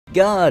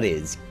God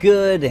is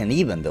good, and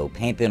even though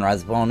Pantheon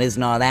Rise of the Fallen is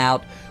not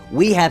out,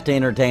 we have to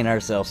entertain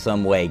ourselves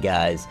some way,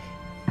 guys.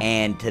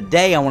 And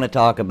today I want to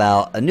talk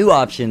about a new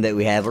option that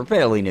we have, or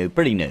fairly new,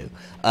 pretty new,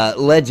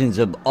 Legends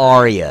of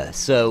Aria.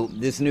 So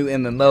this new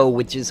MMO,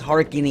 which is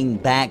harkening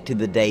back to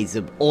the days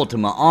of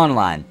Ultima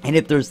Online. And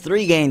if there's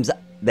 3 games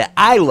that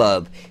I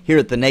love here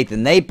at the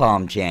Nathan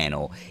NAPALM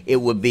channel, it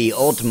would be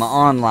Ultima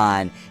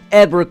Online,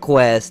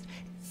 EverQuest,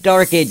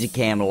 Dark Age of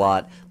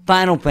Camelot,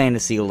 Final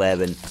Fantasy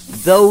XI.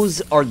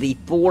 Those are the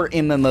 4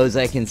 MMOs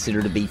I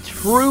consider to be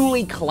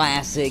truly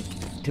classic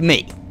to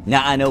me.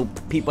 Now, I know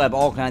people have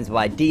all kinds of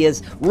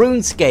ideas.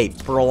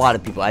 RuneScape, for a lot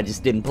of people, I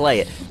just didn't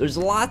play it. There's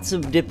lots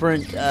of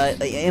different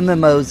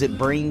MMOs that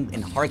bring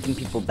and harken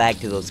people back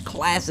to those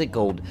classic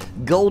old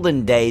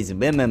golden days of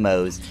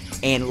MMOs,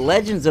 and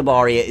Legends of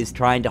Aria is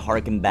trying to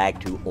harken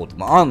back to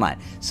Ultima Online.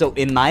 So,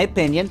 in my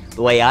opinion,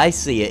 the way I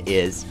see it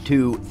is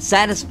to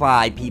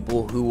satisfy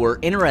people who were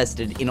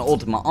interested in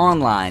Ultima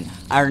Online,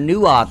 our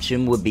new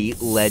option would be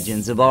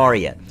Legends of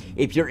Aria.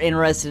 If you're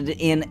interested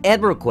in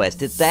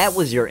EverQuest, if that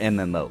was your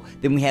MMO,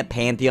 then we have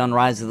Pantheon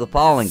Rise of the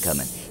Fallen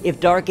coming. If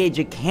Dark Age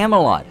of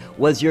Camelot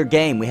was your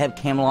game, we have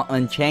Camelot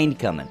Unchained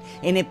coming.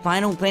 And if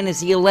Final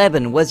Fantasy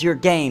XI was your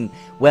game,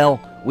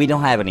 well, we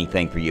don't have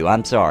anything for you.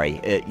 I'm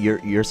sorry.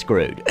 You're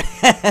screwed.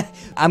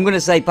 I'm going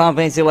to say Final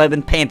Fantasy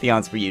XI,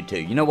 Pantheon's for you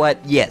too. You know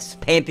what? Yes,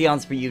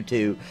 Pantheon's for you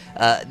too.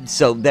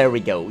 So there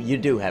we go. You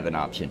do have an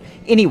option.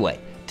 Anyway,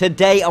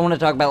 today I want to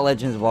talk about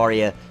Legends of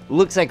Aria.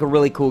 Looks like a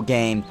really cool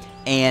game.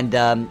 And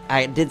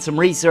I did some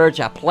research,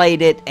 I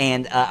played it,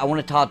 and I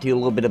want to talk to you a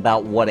little bit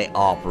about what it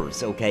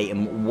offers, okay,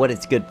 and what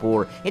it's good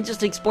for, and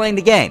just explain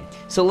the game.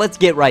 So let's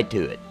get right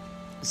to it.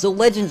 So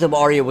Legends of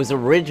Aria was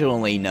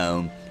originally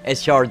known as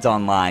Shards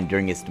Online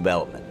during its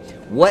development.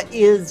 What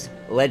is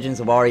Legends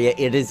of Aria?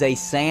 It is a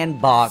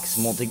sandbox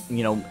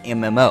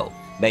MMO,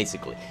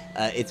 basically.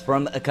 It's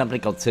from a company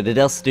called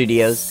Citadel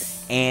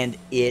Studios, and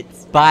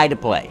it's buy to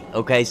play,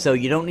 okay? So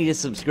you don't need a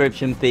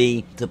subscription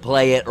fee to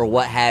play it or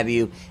what have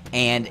you,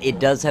 and it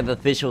does have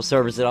official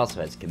servers. It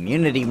also has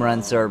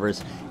community-run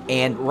servers,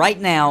 and right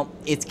now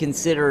it's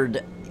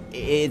considered,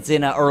 it's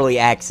in an early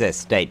access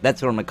state.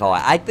 That's what I'm gonna call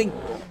it. I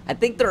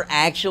think they're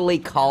actually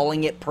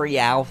calling it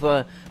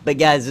pre-alpha, but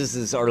guys, this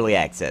is early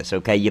access,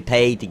 okay? You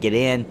pay to get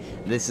in.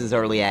 This is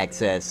early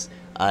access.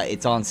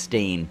 It's on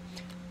Steam,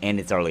 and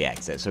it's early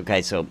access,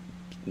 okay? So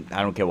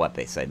I don't care what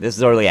they say. This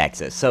is early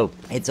access. So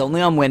it's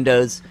only on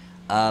Windows,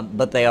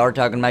 but they are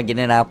talking about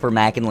getting it out for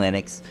Mac and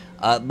Linux.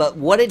 But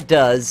what it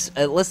does,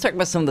 let's talk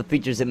about some of the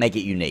features that make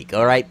it unique,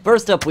 alright?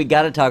 First up, we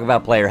got to talk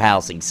about player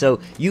housing. So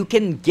you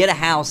can get a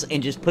house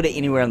and just put it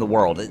anywhere in the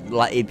world.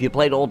 If you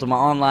played Ultima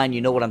Online, you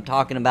know what I'm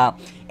talking about.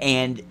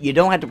 And you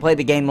don't have to play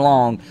the game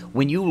long.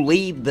 When you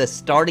leave the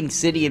starting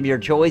city of your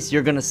choice,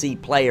 you're going to see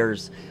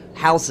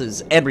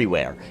houses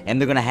everywhere,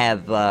 and they're gonna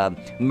have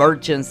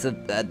merchants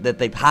that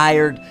they've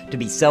hired to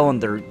be selling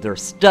their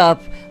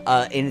stuff,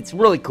 and it's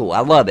really cool. I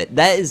love it.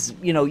 That is,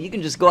 you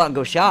can just go out and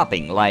go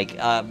shopping. Like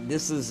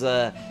this is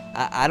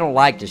I don't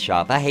like to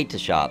shop. I hate to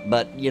shop,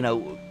 but in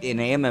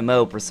an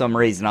MMO, for some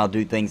reason, I'll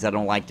do things I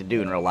don't like to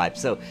do in real life.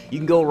 So you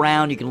can go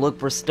around, you can look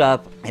for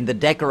stuff, and the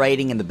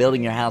decorating and the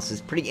building your house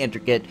is pretty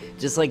intricate,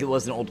 just like it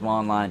was in Ultima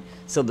Online.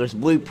 So there's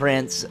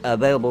blueprints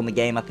available in the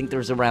game. I think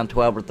there's around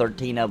 12 or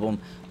 13 of them.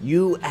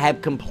 You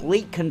have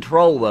complete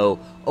control, though,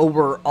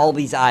 over all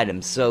these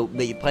items. So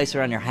that you place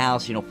around your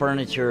house,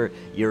 furniture,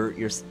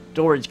 your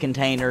storage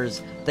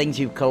containers, things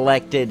you've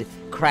collected,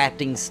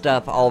 crafting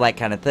stuff, all that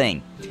kind of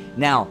thing.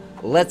 Now,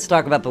 let's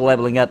talk about the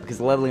leveling up, because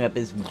the leveling up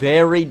is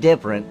very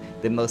different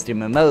than most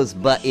MMOs,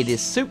 but it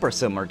is super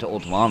similar to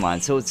Ultima Online.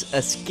 So it's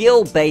a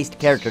skill-based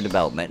character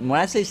development. And when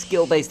I say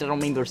skill-based, I don't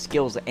mean there's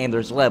skills and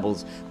there's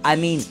levels. I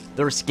mean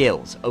there's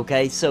skills,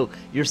 okay? So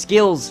your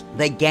skills,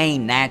 they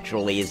gain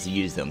naturally as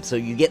you use them. So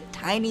you get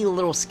tiny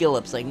little skill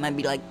ups, like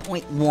maybe like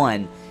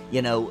 0.1,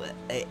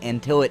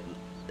 until it...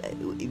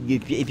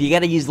 If you got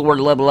to use the word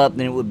level up,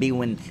 then it would be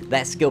when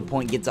that skill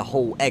point gets a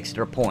whole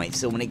extra point.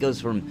 So when it goes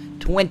from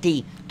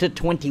 20 to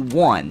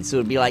 21, so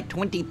it would be like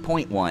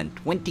 20.1,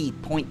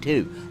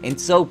 20.2,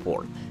 and so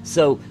forth.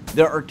 So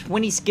there are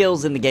 20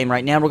 skills in the game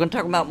right now. We're going to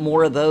talk about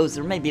more of those.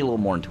 There may be a little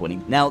more than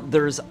 20. Now,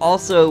 there's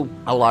also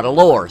a lot of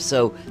lore.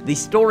 So the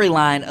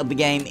storyline of the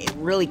game, it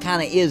really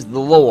kind of is the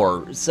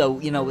lore. So,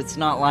 it's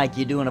not like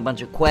you're doing a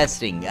bunch of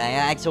questing.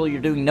 Actually,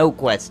 you're doing no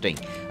questing.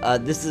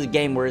 This is a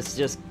game where it's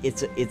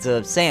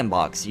a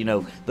sandbox.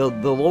 The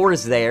lore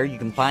is there. You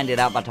can find it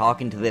out by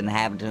talking to the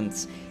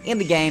inhabitants in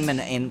the game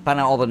and find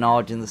out all the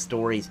knowledge and the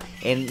stories.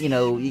 And,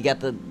 you got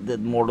the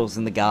mortals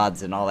and the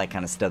gods and all that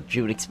kind of stuff that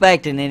you would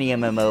expect in any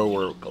MMO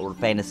or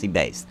fantasy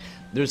based.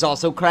 There's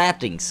also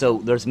crafting. So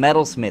there's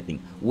metalsmithing,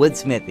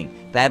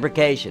 woodsmithing,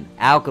 fabrication,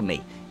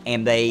 alchemy,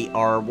 and they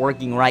are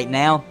working right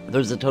now.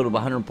 There's a total of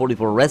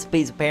 144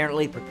 recipes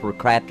apparently for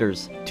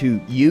crafters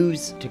to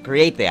use to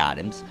create the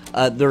items.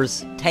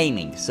 There's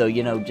taming, so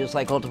just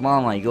like Ultima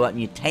Online, you go out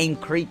and you tame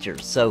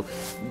creatures. So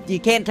you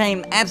can't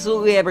tame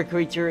absolutely every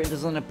creature. It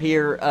doesn't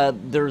appear.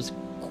 There's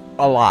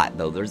a lot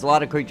though. There's a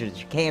lot of creatures that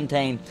you can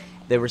tame.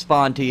 they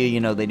respond to you, you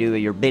know, they do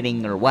your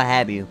bidding or what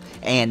have you,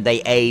 and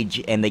they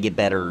age and they get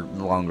better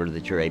the longer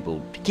that you're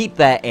able to keep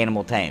that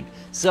animal tamed.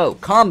 So,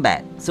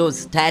 combat. So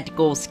it's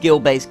tactical,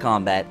 skill-based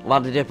combat. A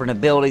lot of different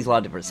abilities, a lot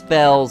of different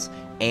spells,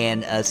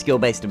 and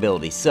skill-based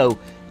abilities. So,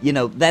 you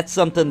know, that's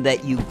something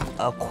that you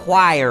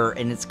acquire,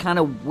 and it's kind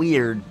of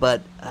weird,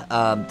 but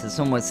to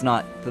someone that's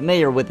not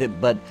familiar with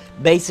it, but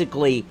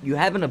basically, you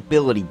have an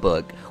ability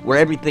book where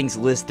everything's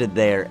listed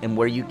there, and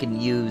where you can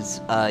use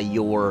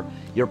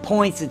your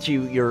points that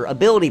your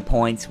ability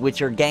points,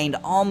 which are gained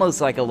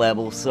almost like a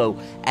level. So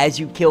as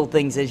you kill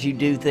things, as you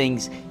do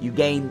things, you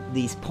gain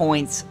these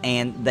points,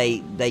 and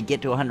they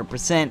get to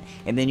 100%,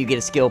 and then you get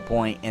a skill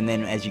point, and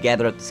then as you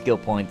gather up the skill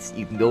points,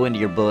 you can go into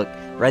your book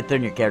right there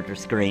in your character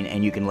screen,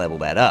 and you can level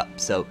that up.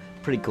 So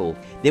pretty cool.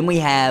 Then we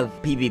have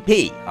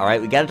PvP. All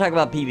right, we got to talk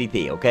about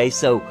PvP. Okay,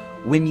 so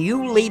when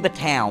you leave a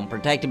town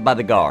protected by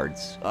the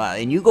guards,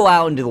 and you go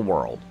out into the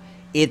world,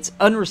 it's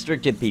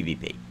unrestricted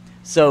PvP.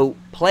 So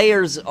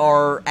players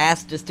are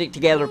asked to stick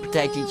together,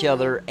 protect each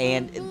other,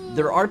 and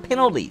there are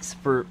penalties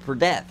for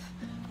death.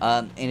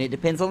 And it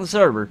depends on the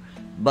server,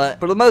 but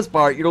for the most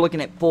part, you're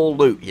looking at full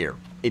loot here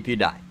if you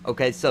die.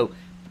 Okay, so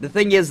the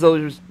thing is, though,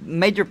 there's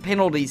major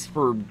penalties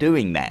for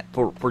doing that,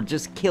 for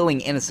just killing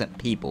innocent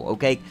people,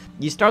 okay?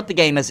 You start the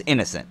game as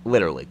innocent,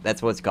 literally.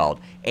 That's what it's called.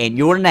 And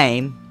your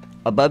name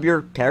above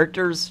your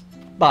character's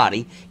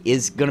body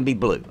is going to be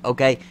blue,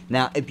 okay?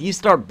 Now, if you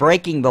start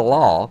breaking the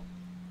law,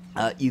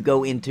 you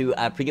go into,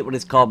 I forget what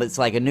it's called, but it's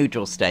like a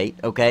neutral state,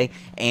 okay?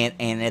 And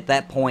at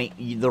that point,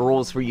 the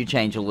rules for you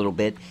change a little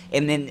bit.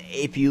 And then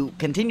if you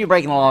continue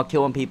breaking the law,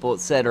 killing people,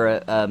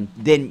 etc.,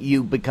 then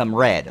you become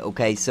red,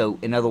 okay? So,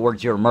 in other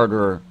words, you're a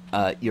murderer,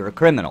 you're a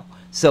criminal.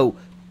 So,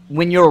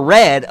 when you're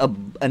red,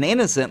 an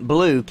innocent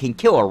blue can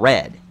kill a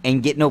red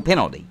and get no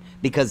penalty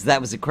because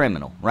that was a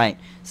criminal, right?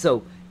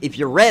 So, if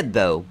you're red,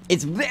 though,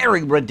 it's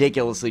very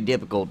ridiculously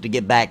difficult to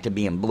get back to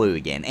being blue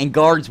again. And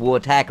guards will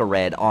attack a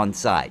red on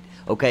sight.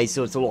 Okay,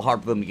 so it's a little hard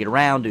for them to get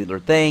around, do their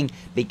thing,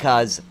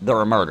 because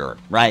they're a murderer,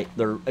 right?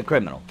 They're a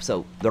criminal,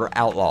 so they're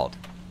outlawed.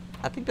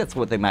 I think that's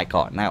what they might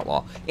call it, an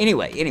outlaw.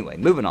 Anyway,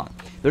 moving on.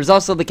 There's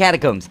also the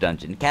Catacombs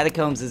dungeon.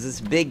 Catacombs is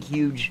this big,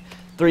 huge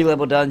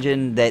 3-level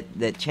dungeon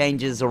that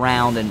changes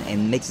around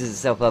and mixes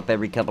itself up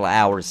every couple of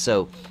hours.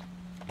 So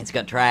it's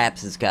got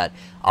traps, it's got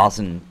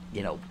awesome,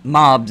 you know,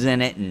 mobs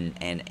in it,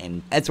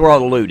 and that's where all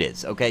the loot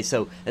is. Okay,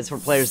 so that's for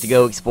players to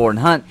go explore and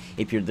hunt.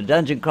 If you're the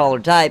dungeon crawler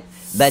type,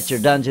 that's your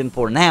dungeon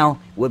for now,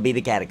 would be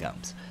the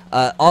Catacombs.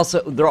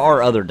 Also, there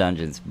are other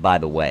dungeons, by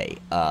the way.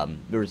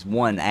 There's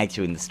one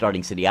actually in the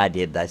starting city I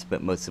did that I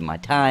spent most of my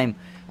time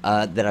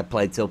that I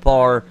played so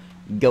far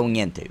going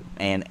into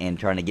and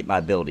trying to get my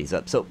abilities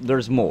up. So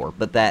there's more,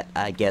 but that,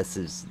 I guess,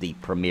 is the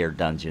premier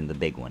dungeon, the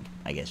big one,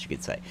 I guess you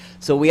could say.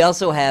 So we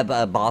also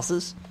have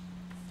bosses.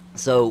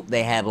 So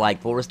they have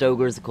like Forest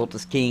Ogres, the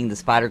Cultist King, the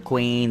Spider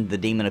Queen, the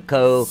Demon of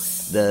Ko,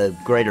 the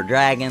Greater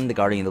Dragon, the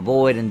Guardian of the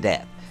Void, and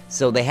Death.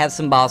 So they have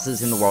some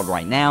bosses in the world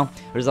right now.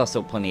 There's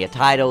also plenty of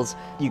titles.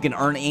 You can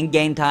earn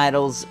in-game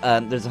titles.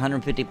 There's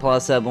 150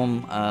 plus of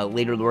them.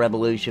 Leader of the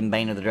Revolution,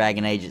 Bane of the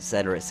Dragon Age,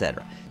 etc.,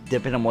 etc.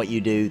 Depending on what you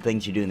do,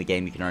 things you do in the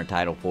game, you can earn a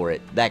title for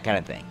it, that kind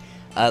of thing.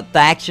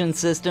 Faction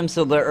system.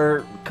 So there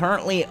are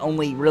currently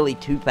only really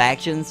 2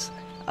 factions,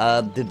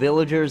 the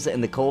Villagers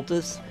and the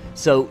Cultists.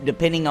 So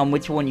depending on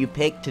which one you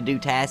pick to do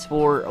tasks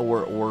for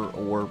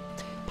or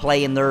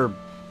play in their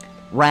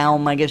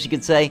realm, I guess you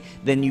could say,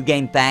 then you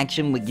gain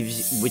faction,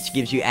 which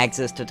gives you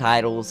access to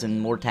titles and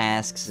more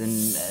tasks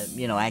and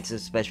you know,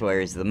 access to special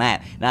areas of the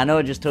map. Now I know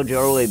I just told you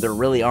earlier there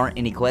really aren't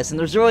any quests, and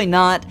there's really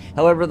not.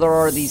 However, there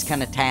are these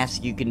kind of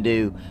tasks you can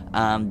do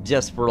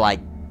just for like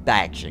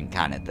faction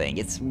kind of thing.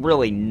 It's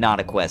really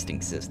not a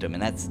questing system,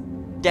 and that's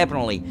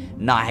definitely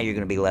not how you're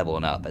going to be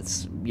leveling up.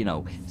 It's, you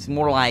know, it's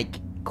more like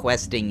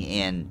questing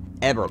in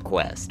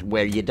EverQuest,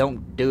 where you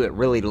don't do it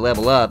really to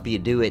level up, you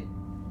do it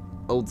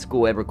old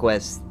school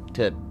EverQuest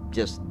to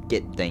just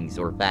get things,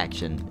 or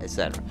faction,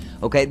 etc.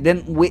 Okay,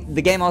 then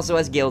the game also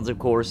has guilds, of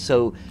course,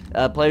 so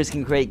players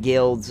can create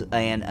guilds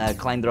and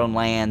claim their own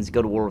lands,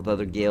 go to war with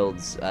other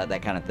guilds,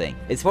 that kind of thing.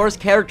 As far as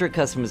character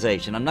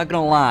customization, I'm not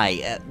gonna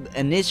lie,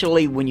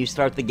 initially when you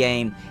start the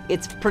game,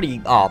 it's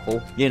pretty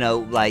awful, you know,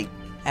 like,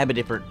 have a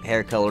different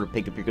hair color,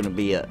 pick if you're gonna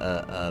be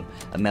a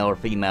male or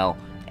female,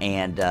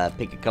 and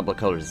pick a couple of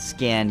colors of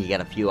skin. You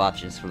got a few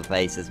options for the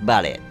face. That's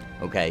about it.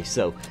 Okay,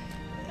 so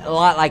a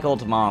lot like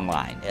Ultima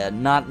Online.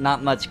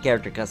 Not much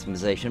character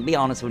customization. To be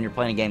honest, when you're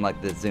playing a game like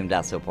this zoomed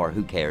out so far,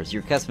 who cares?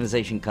 Your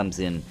customization comes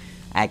in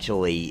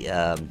actually,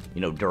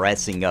 you know,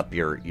 dressing up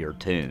your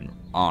tune.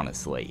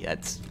 Honestly,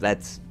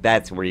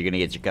 that's where you're gonna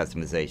get your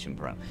customization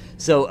from.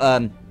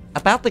 So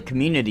about the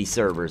community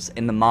servers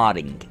and the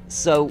modding.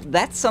 So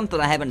that's something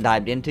I haven't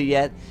dived into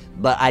yet,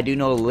 but I do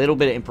know a little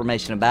bit of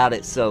information about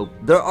it. So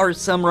there are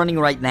some running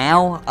right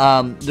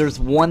now. There's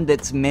one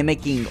that's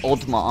mimicking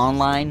Ultima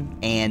Online,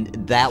 and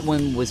that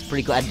one was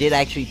pretty cool. I did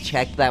actually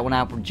check that one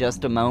out for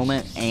just a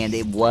moment, and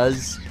it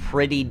was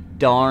pretty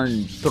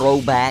darn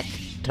throwback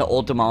to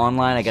Ultima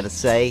Online, I gotta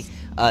say.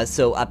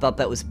 So I thought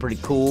that was pretty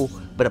cool.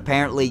 but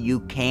apparently you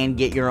can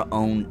get your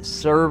own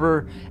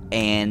server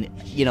and,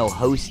 you know,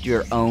 host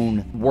your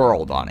own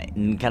world on it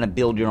and kind of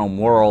build your own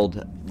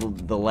world,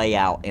 the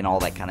layout and all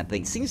that kind of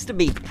thing. Seems to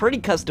be pretty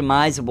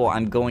customizable,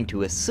 I'm going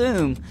to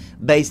assume,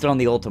 based on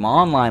the Ultima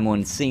Online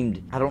one.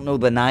 Seemed, I don't know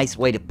the nice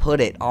way to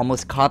put it,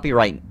 almost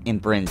copyright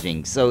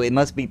infringing, so it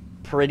must be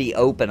pretty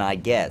open, I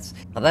guess.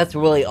 But that's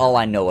really all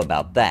I know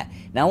about that.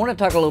 Now I want to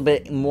talk a little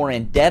bit more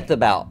in depth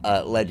about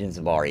Legends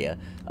of Aria.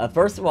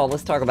 First of all,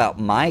 let's talk about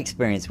my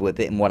experience with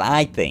it and what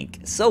I think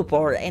so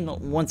far. And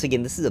once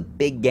again, this is a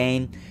big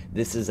game.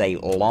 This is a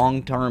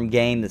long-term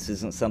game. This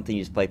isn't something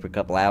you just play for a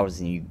couple hours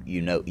and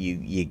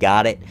you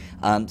got it.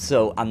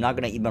 So I'm not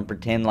going to even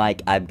pretend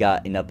like I've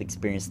got enough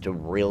experience to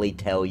really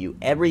tell you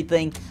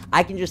everything.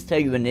 I can just tell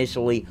you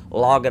initially,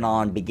 logging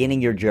on,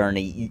 beginning your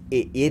journey.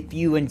 If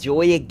you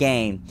enjoy a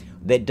game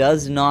that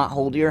does not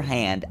hold your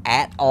hand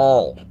at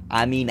all,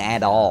 I mean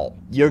at all,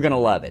 you're gonna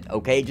love it,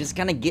 okay? Just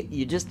kind of get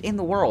you just in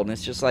the world, and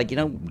it's just like, you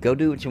know, go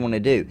do what you want to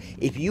do.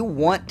 If you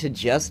want to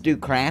just do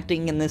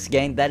crafting in this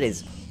game, that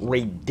is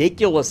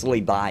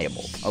ridiculously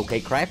viable, okay?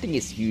 Crafting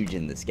is huge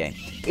in this game.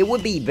 It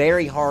would be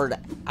very hard,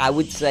 I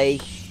would say,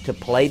 to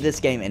play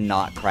this game and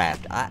not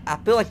craft. I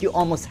feel like you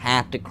almost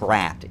have to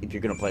craft if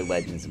you're gonna play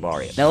Legends of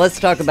Aria. Now let's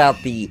talk about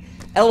the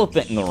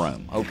elephant in the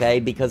room, okay?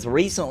 Because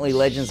recently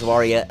Legends of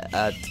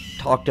Aria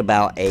talked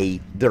about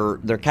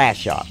their cash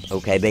shop,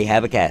 okay? They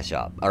have a cash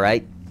shop,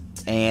 alright?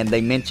 And they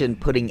mentioned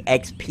putting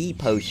XP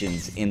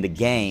potions in the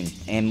game.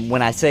 And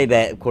when I say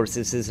that, of course,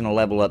 this isn't a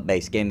level up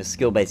based game, it's a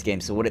skill based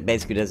game. So what it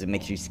basically does, it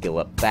makes you skill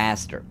up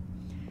faster.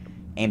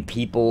 And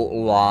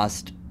people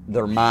lost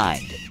their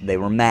mind. They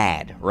were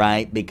mad,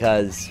 right?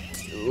 Because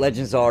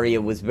Legends of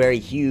Aria was very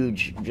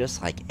huge,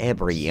 just like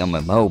every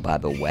MMO, by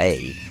the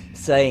way,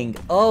 saying,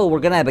 oh,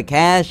 we're gonna have a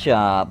cash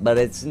shop, but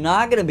it's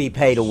not gonna be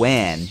pay to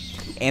win.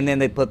 And then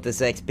they put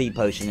this XP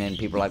potion in, and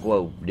people are like,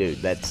 whoa,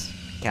 dude, that's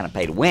kind of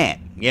pay to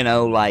win. You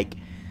know, like,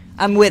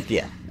 I'm with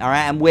you,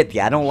 alright? I'm with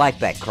you. I don't like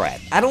that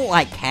crap. I don't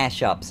like cash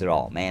shops at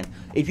all, man.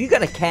 If you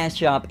got a cash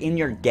shop in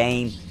your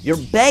game, you're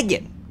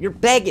begging. You're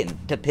begging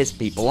to piss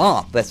people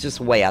off. That's just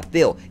the way I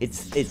feel.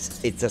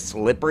 It's a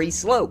slippery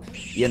slope,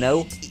 you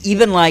know?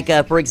 Even like,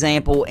 for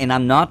example, and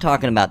I'm not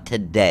talking about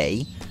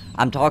today,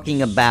 I'm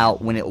talking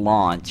about when it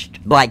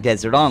launched, Black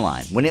Desert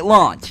Online. When it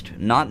launched,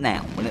 not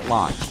now, when it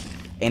launched.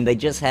 And they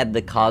just had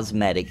the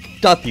cosmetic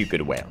stuff you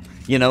could wear,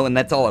 you know, and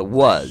that's all it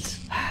was.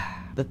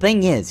 The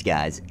thing is,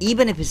 guys,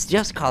 even if it's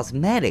just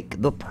cosmetic,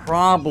 the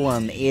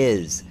problem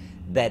is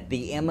that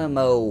the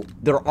MMO,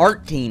 their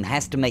art team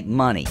has to make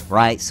money,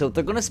 right? So if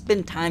they're going to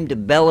spend time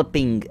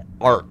developing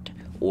art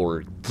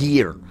or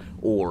gear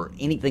or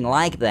anything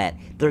like that,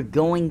 they're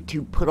going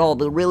to put all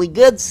the really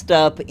good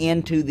stuff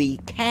into the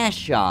cash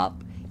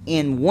shop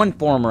in one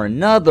form or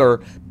another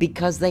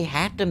because they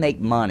have to make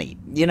money.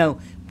 You know,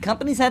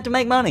 companies have to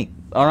make money,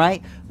 all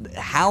right?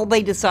 How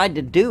they decide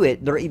to do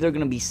it, they're either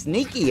going to be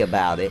sneaky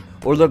about it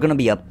or they're going to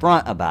be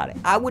upfront about it.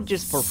 I would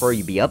just prefer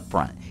you be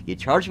upfront. You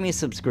charge me a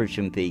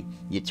subscription fee,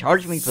 you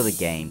charge me for the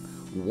game,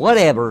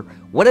 whatever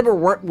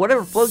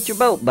floats your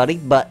boat, buddy.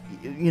 But,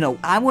 you know,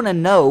 I want to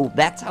know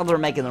that's how they're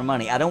making their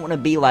money. I don't want to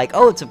be like,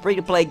 oh, it's a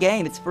free-to-play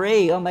game, it's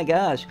free, oh my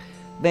gosh.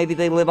 Maybe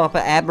they live off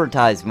of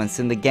advertisements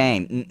in the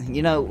game.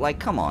 You know, like,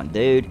 come on,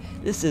 dude.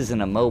 This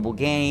isn't a mobile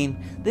game.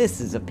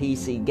 This is a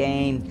PC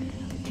game.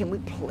 Can we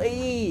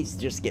please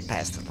just get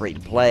past the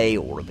free-to-play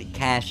or the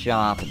cash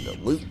shop and the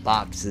loot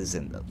boxes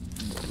and the...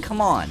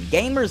 Come on.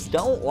 Gamers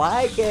don't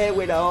like it.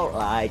 We don't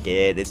like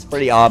it. It's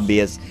pretty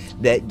obvious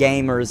that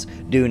gamers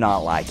do not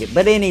like it.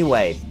 But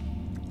anyway,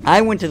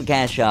 I went to the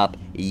cash shop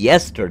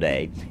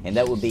yesterday, and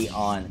that would be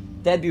on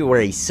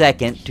February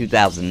 2nd,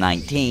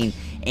 2019.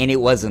 And it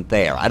wasn't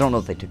there. I don't know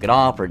if they took it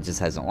off or it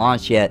just hasn't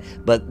launched yet,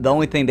 but the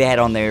only thing they had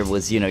on there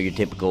was, you know, your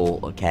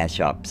typical cash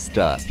shop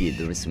stuff.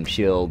 There was some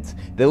shields.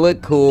 They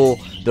looked cool.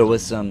 There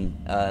was some,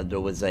 there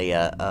was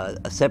a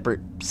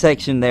separate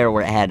section there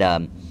where it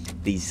had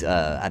these,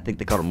 I think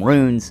they called them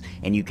runes,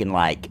 and you can,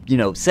 like, you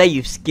know, say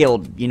you've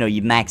skilled, you know,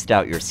 you've maxed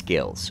out your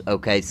skills,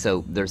 okay?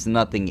 So there's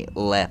nothing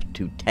left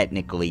to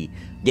technically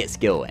get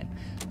skill in.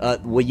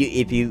 Well,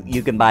 if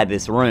you can buy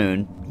this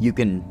rune, you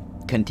can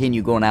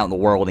continue going out in the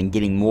world and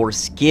getting more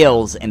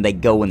skills, and they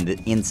go in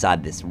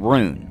inside this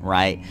rune,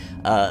 right?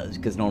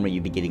 Because normally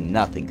you'd be getting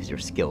nothing because you're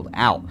skilled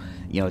out,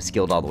 you know,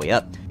 skilled all the way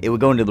up. It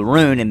would go into the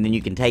rune, and then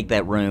you can take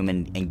that rune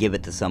and give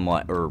it to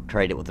someone or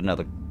trade it with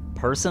another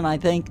person, I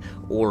think,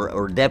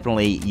 or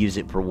definitely use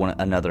it for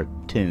another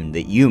tune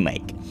that you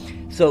make.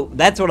 So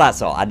that's what I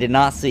saw. I did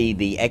not see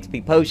the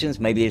XP potions.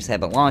 Maybe they just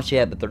haven't launched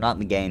yet, but they're not in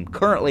the game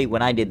currently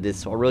when I did this,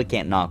 so I really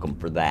can't knock them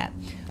for that.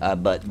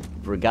 But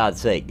for God's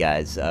sake,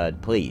 guys,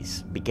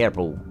 please be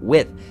careful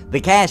with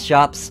the cash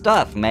shop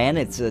stuff, man.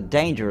 It's a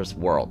dangerous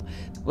world.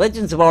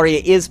 Legends of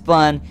Aria is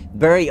fun,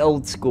 very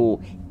old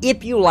school.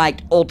 If you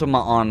liked Ultima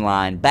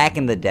Online back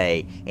in the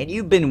day, and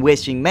you've been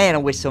wishing, man, I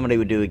wish somebody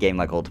would do a game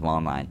like Ultima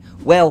Online.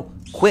 Well,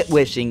 quit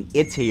wishing.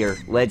 It's here.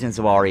 Legends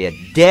of Aria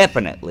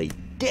definitely,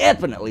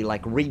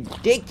 like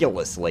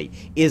ridiculously,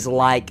 is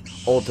like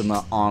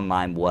Ultima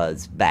Online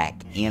was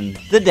back in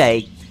the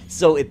day.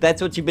 So if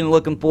that's what you've been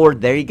looking for,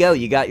 there you go.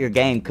 You got your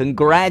game.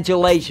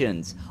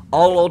 Congratulations,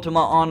 all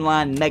Ultima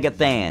Online mega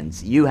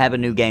fans. You have a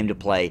new game to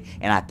play,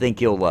 and I think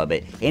you'll love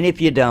it. And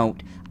if you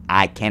don't,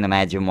 I can't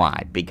imagine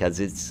why, because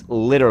it's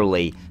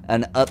literally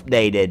an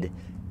updated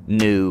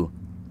new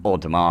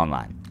Ultima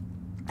Online.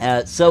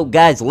 So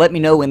guys, let me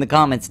know in the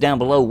comments down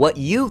below what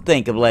you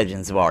think of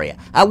Legends of Aria.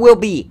 I will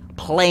be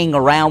playing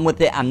around with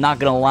it, I'm not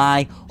gonna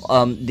lie.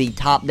 The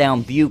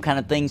top-down view kind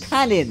of thing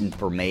kind of isn't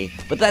for me,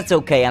 but that's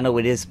okay. I know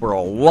it is for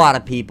a lot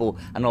of people.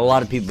 I know a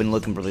lot of people have been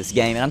looking for this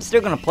game, and I'm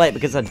still gonna play it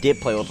because I did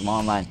play Ultima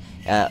Online.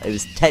 It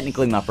was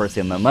technically my first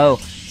MMO,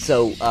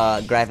 so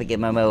graphic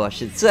MMO I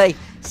should say.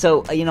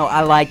 So, you know,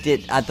 I liked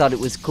it. I thought it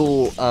was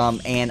cool,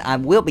 and I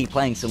will be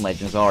playing some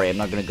Legends of Aria. I'm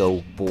not gonna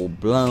go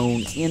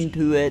full-blown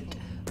into it,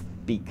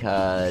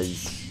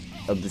 because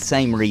of the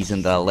same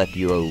reason that I left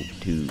you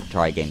to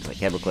try games like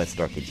EverQuest,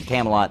 Dark Age, and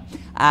Camelot.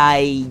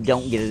 I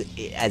don't get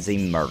as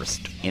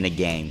immersed in a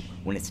game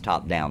when it's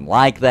top-down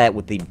like that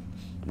with the,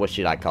 what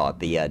should I call it,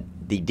 the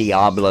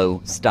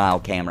Diablo-style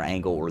camera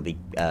angle, or the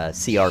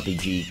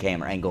CRPG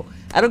camera angle.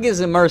 I don't get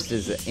as immersed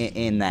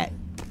in that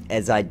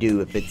as I do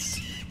if it's,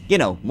 you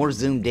know, more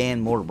zoomed in,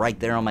 more right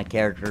there on my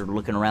character,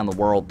 looking around the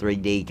world,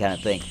 3D kind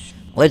of thing.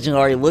 Legend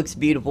of Aria looks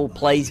beautiful,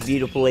 plays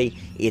beautifully,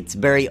 it's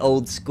very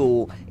old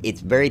school,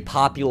 it's very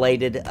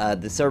populated.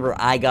 The server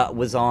I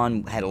was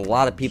on had a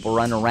lot of people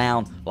running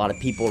around, a lot of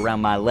people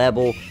around my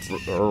level,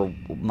 or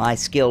my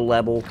skill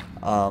level,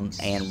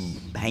 and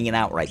hanging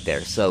out right there.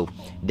 So,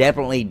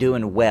 definitely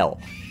doing well.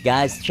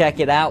 Guys,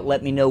 check it out,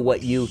 let me know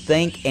what you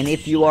think, and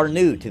if you are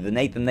new to the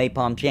Nathan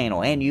NAPALM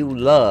channel and you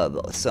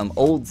love some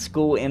old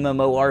school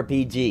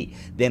MMORPG,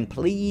 then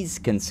please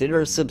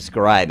consider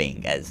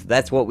subscribing, as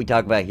that's what we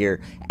talk about here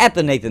at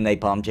the Nathan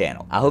NAPALM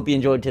channel. I hope you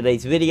enjoyed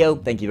today's video,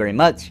 thank you very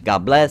much,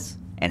 God bless,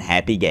 and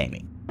happy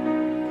gaming.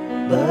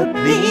 But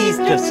please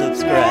just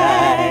subscribe,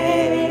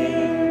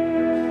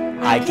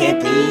 I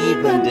can't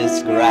even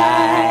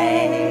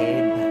describe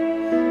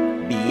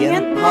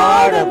being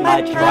part of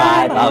my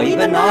tribe. I'll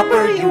even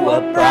offer you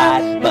a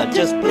prize, but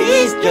just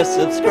please just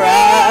subscribe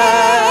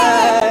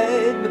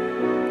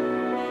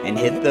and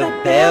hit the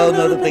bell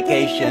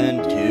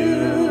notification too.